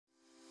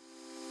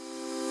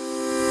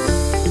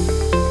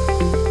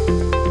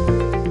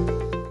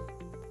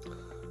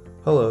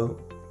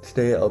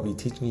Today I'll be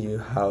teaching you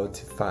how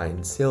to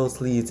find sales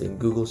leads in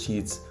Google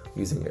Sheets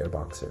using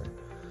Airboxer.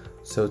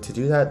 So to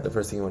do that, the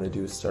first thing you want to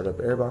do is start up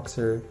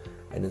Airboxer,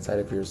 and inside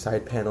of your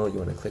side panel you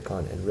want to click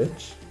on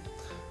Enrich,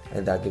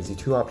 and that gives you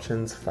two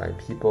options: find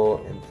people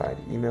and find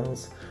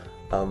emails.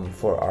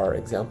 For our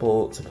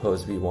example,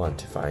 suppose we want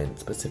to find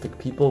specific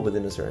people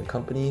within a certain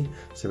company,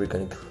 so we're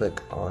going to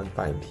click on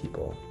find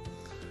people.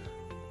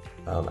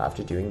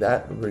 After doing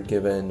that, we're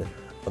given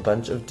a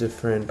bunch of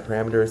different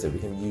parameters that we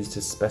can use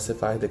to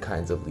specify the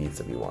kinds of leads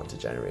that we want to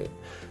generate.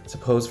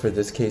 Suppose for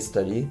this case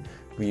study,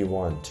 we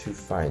want to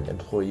find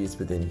employees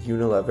within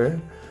Unilever,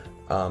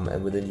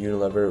 and within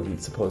Unilever,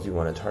 we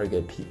want to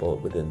target people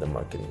within the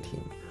marketing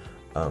team.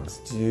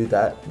 So to do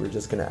that, we're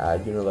just going to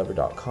add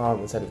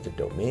unilever.com instead of the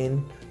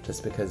domain,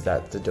 just because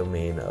that's the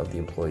domain of the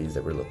employees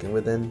that we're looking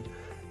within.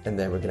 And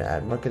then we're going to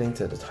add marketing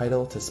to the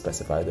title to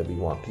specify that we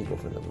want people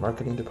from the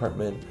marketing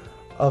department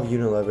of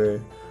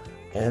Unilever.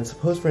 And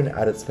suppose for an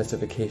added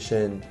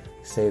specification,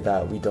 say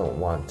that we don't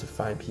want to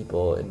find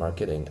people in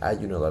marketing at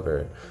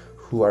Unilever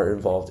who are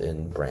involved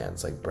in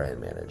brands, like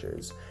brand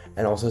managers.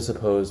 And also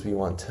suppose we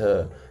want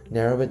to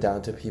narrow it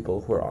down to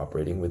people who are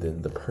operating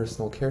within the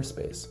personal care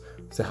space.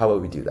 So how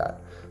about we do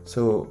that?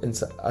 So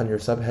on your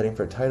subheading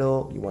for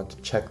title, you want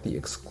to check the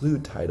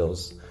exclude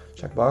titles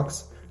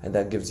checkbox, and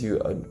that gives you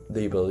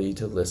the ability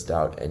to list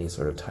out any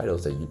sort of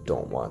titles that you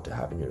don't want to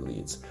have in your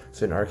leads.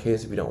 So in our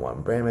case, we don't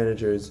want brand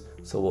managers,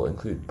 so we'll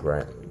include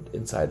brand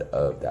inside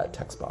of that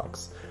text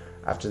box.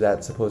 After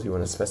that, suppose we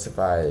want to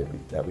specify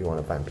that we want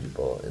to find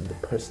people in the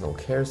personal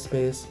care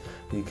space.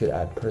 You could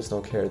add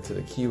personal care to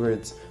the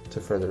keywords to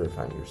further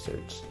refine your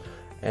search.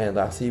 And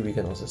lastly, we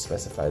can also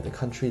specify the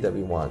country that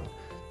we want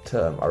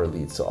our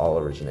leads to all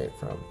originate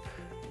from.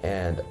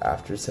 And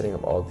after setting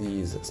up all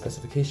these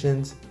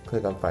specifications,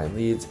 click on Find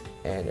Leads,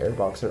 and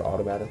Airboxer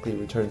automatically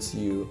returns to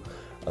you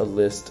a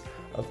list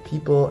of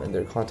people and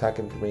their contact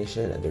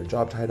information and their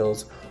job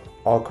titles,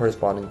 all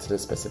corresponding to the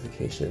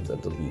specifications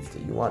of the leads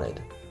that you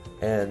wanted.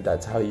 And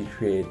that's how you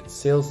create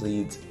sales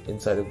leads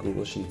inside of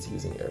Google Sheets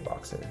using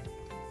Airboxer.